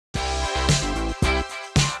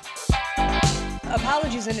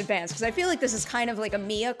apologies in advance because I feel like this is kind of like a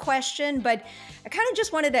Mia question, but I kind of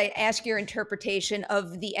just wanted to ask your interpretation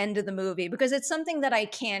of the end of the movie because it's something that I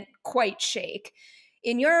can't quite shake.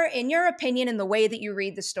 In your opinion, in the way that you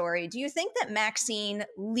read the story, do you think that Maxine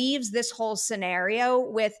leaves this whole scenario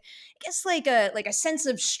with, I guess, like a sense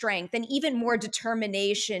of strength and even more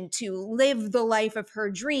determination to live the life of her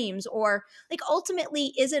dreams, or like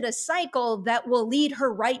ultimately, is it a cycle that will lead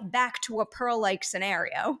her right back to a Pearl-like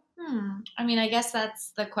scenario? I mean, I guess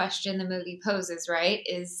that's the question the movie poses, right?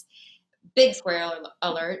 Is big spoiler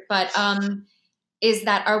alert, but is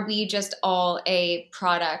that are we just all a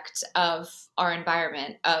product of our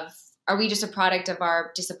environment? Are we just a product of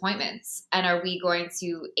our disappointments? And are we going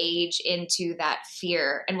to age into that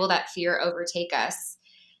fear? And will that fear overtake us?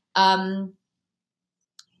 I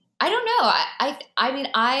don't know. I mean,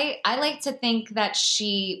 I like to think that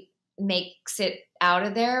she makes it out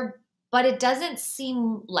of there, but it doesn't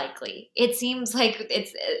seem likely. It seems like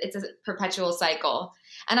it's a perpetual cycle.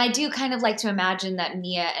 And I do kind of like to imagine that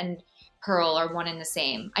Mia and Pearl are one and the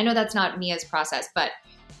same. I know that's not Mia's process, but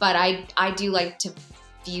I do like to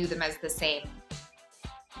view them as the same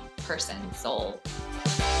person, soul.